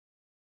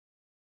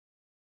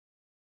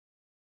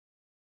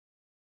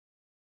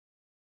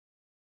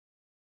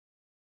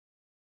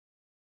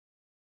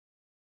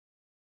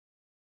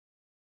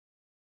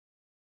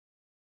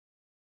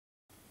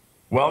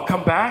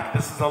Welcome back.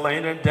 This is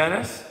Elaine and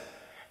Dennis,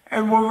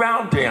 and we're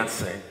round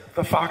dancing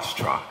the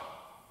foxtrot.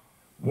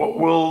 What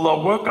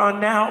we'll work on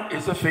now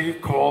is a figure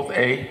called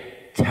a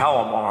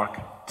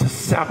telemark to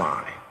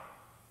semi.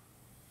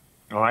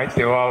 All right,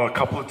 there are a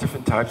couple of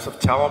different types of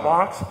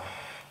telemarks.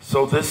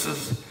 So this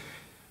is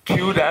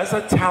cued as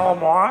a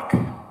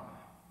telemark,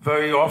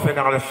 very often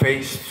on a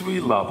phase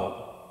 3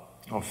 level,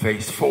 or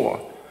phase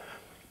 4.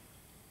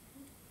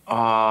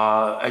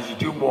 As you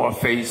do more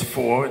phase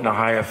 4 in the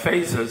higher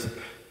phases,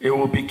 it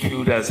will be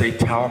cued as a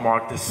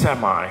telemark to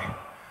semi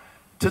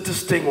to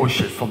distinguish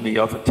it from the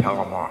other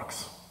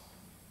telemarks.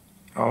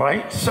 All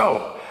right,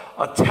 so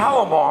a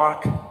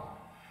telemark,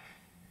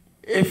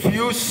 if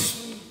you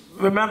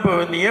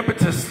remember in the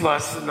impetus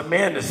lesson, the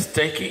man is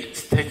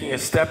taking a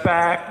step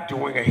back,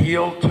 doing a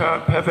heel turn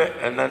pivot,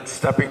 and then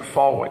stepping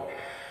forward.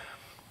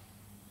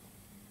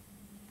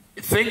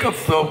 Think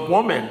of the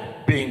woman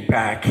being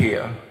back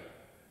here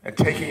and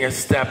taking a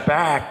step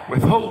back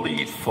with her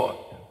lead foot.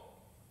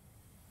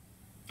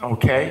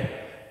 Okay?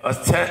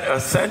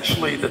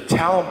 Essentially, the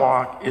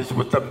telemark is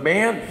with the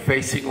man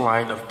facing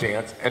line of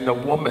dance and the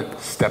woman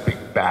stepping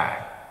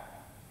back.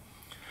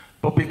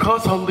 But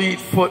because her lead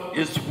foot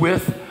is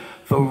with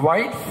the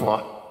right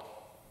foot,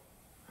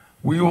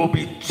 we will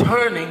be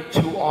turning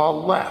to our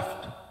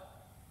left.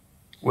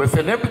 With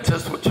an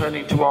impetus, we're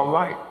turning to our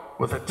right.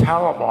 With a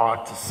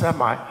telemark to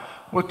semi,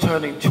 we're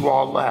turning to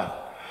our left.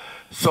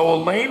 So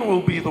Elaine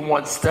will be the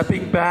one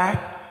stepping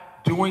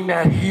back, doing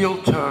that heel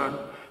turn,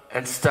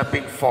 and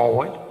stepping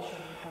forward.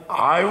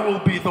 I will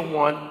be the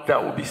one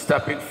that will be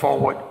stepping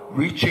forward,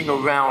 reaching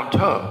around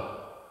her,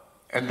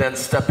 and then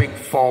stepping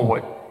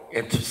forward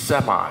into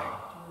semi.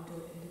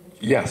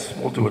 Yes,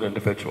 we'll do it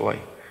individually.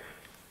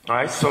 All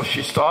right, so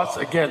she starts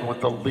again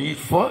with the lead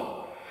foot.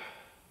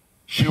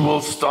 She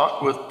will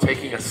start with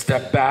taking a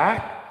step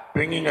back,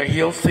 bringing her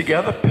heels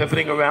together,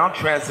 pivoting around,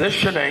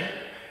 transitioning,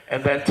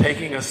 and then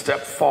taking a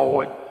step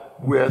forward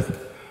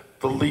with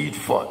the lead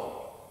foot.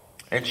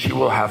 And she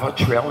will have her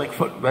trailing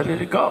foot ready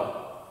to go.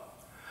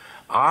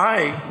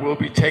 I will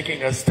be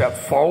taking a step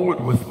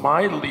forward with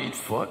my lead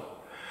foot,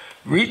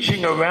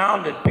 reaching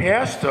around and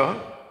past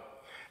her,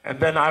 and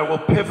then I will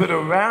pivot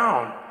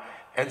around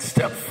and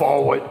step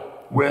forward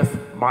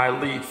with my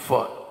lead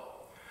foot.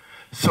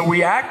 So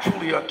we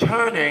actually are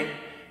turning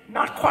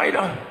not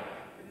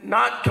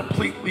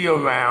completely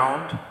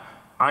around.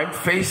 I'm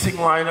facing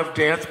line of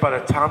dance. By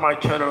the time I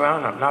turn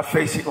around, I'm not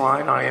facing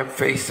line, I am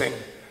facing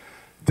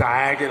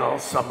diagonal,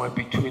 somewhere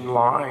between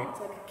line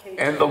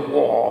and the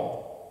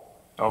wall.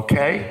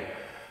 Okay?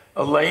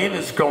 Elaine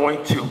is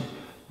going to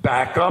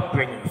back up,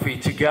 bring her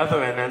feet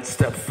together, and then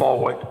step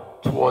forward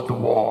toward the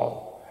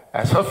wall.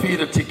 As her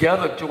feet are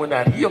together doing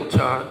that heel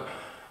turn,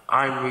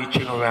 I'm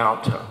reaching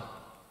around her.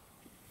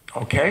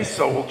 Okay,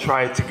 so we'll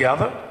try it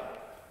together.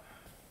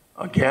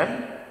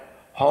 Again,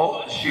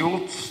 she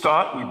will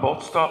start, we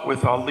both start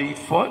with our lead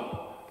foot.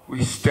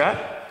 We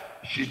step,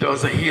 she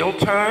does a heel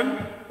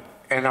turn,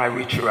 and I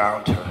reach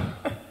around her.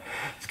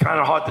 It's kind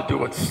of hard to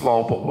do it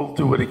slow, but we'll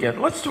do it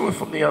again. Let's do it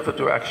from the other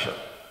direction.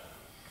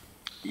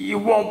 You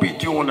won't be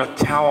doing a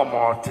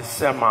telemark to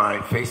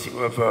semi facing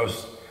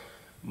reverse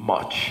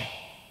much,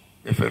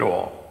 if at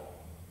all.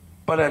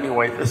 But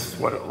anyway, this is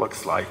what it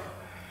looks like.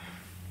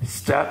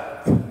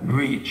 Step,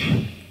 reach,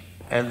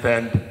 and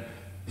then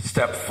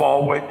step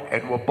forward,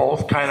 and we're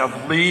both kind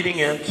of leading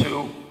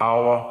into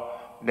our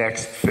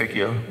next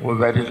figure. We're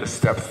ready to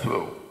step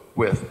through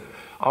with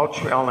our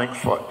trailing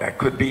foot. That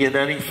could be in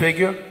any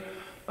figure.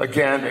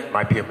 Again, it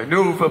might be a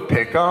maneuver,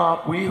 pick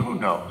up, who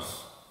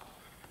knows.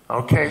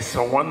 Okay,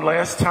 so one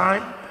last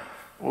time.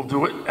 We'll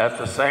do it at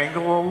this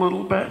angle a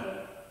little bit.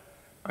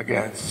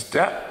 Again,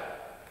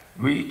 step,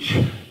 reach,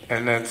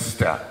 and then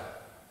step.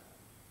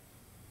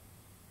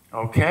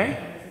 Okay?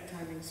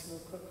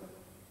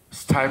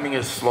 Timing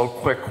is slow,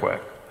 quick,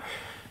 quick.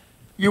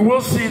 You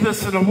will see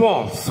this in a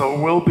waltz, so it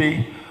will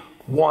be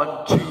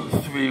 1, 2,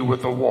 3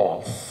 with a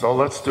waltz. So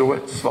let's do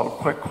it slow,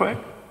 quick, quick.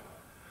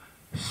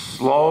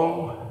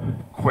 Slow,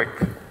 quick,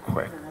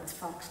 quick. No, that's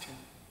foxtrot.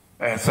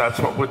 Yes, that's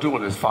what we're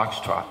doing is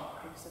foxtrot.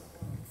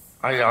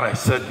 I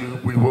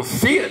said we will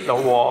see it in the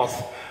waltz,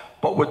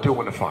 but we're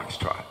doing a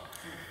foxtrot.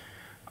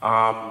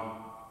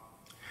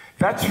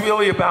 That's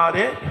really about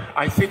it.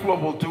 I think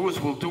what we'll do is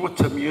we'll do it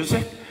to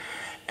music,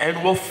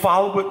 and we'll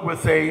follow it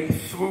with a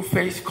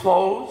through-face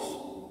close.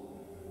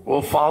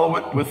 We'll follow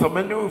it with a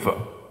maneuver.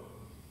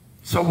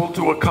 So we'll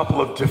do a couple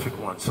of different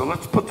ones. So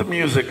let's put the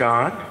music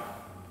on.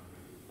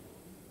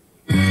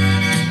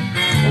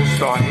 We'll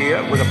start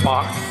here with a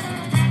box.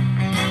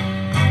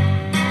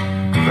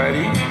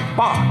 Ready?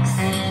 Box.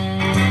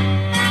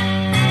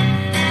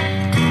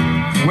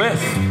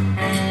 Whisk.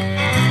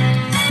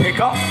 Pick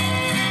up.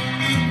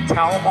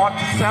 Telemark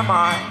to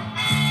semi.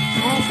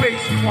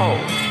 Through-face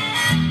close.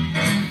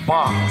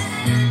 Box.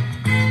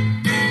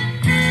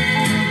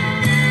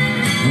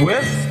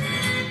 Whisk.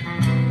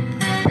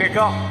 Pick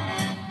up.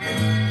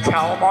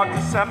 Telemark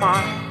to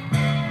semi.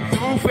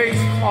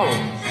 Through-face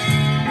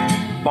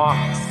close.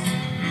 Box.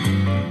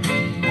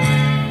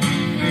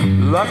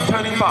 Left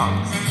turning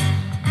box.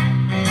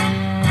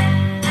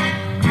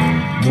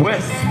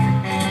 whisk,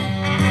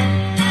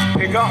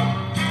 pick up,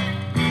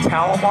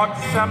 Telemark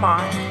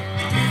semi,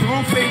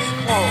 through face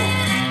close,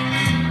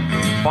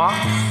 box,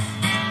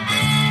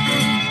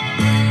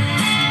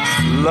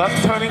 left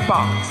turning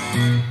box,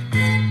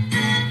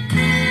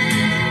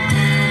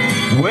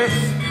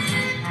 whisk,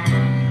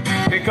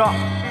 pick up,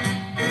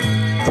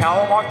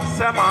 Telemark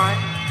semi,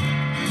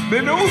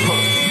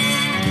 maneuver,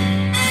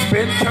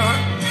 spin turn,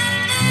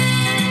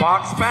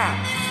 box back,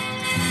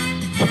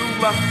 2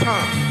 left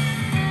turn,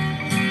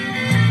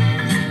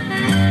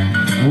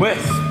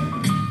 whisk,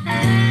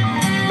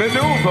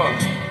 maneuver,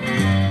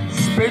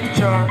 spin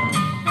turn,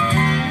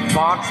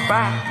 box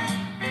back,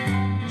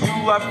 2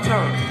 left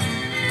turn,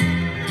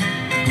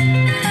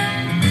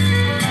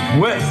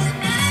 whisk,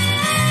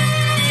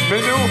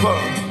 maneuver,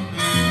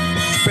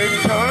 spin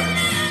turn,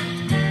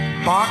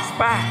 box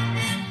back,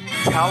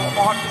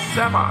 Telemark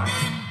semi,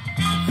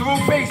 through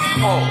face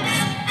close,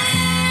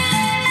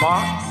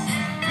 box,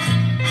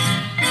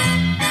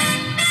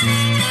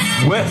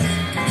 whisk,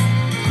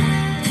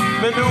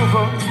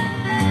 maneuver,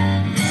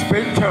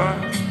 spin turn,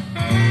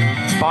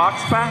 box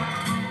back,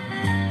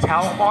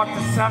 Telemark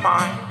to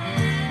semi,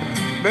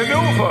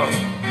 maneuver,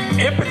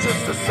 impetus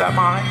to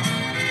semi,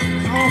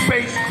 through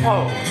face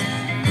close,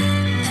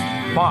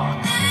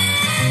 box,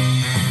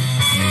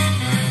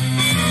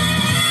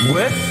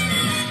 whisk,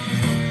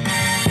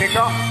 pick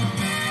up,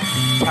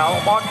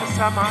 Telemark to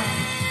semi,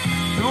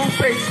 through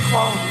face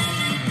close,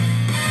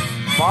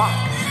 box.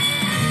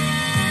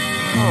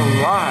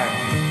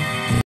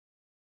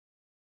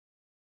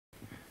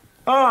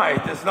 All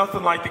right, there's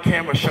nothing like the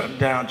camera shutting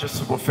down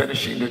just as we're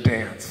finishing the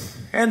dance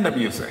and the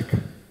music.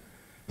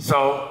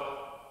 So,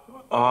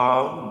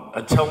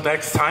 until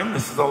next time,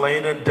 this is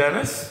Elaine and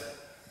Dennis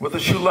with the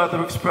Shoe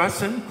Leather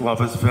Express in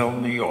Gloversville,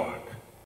 New York.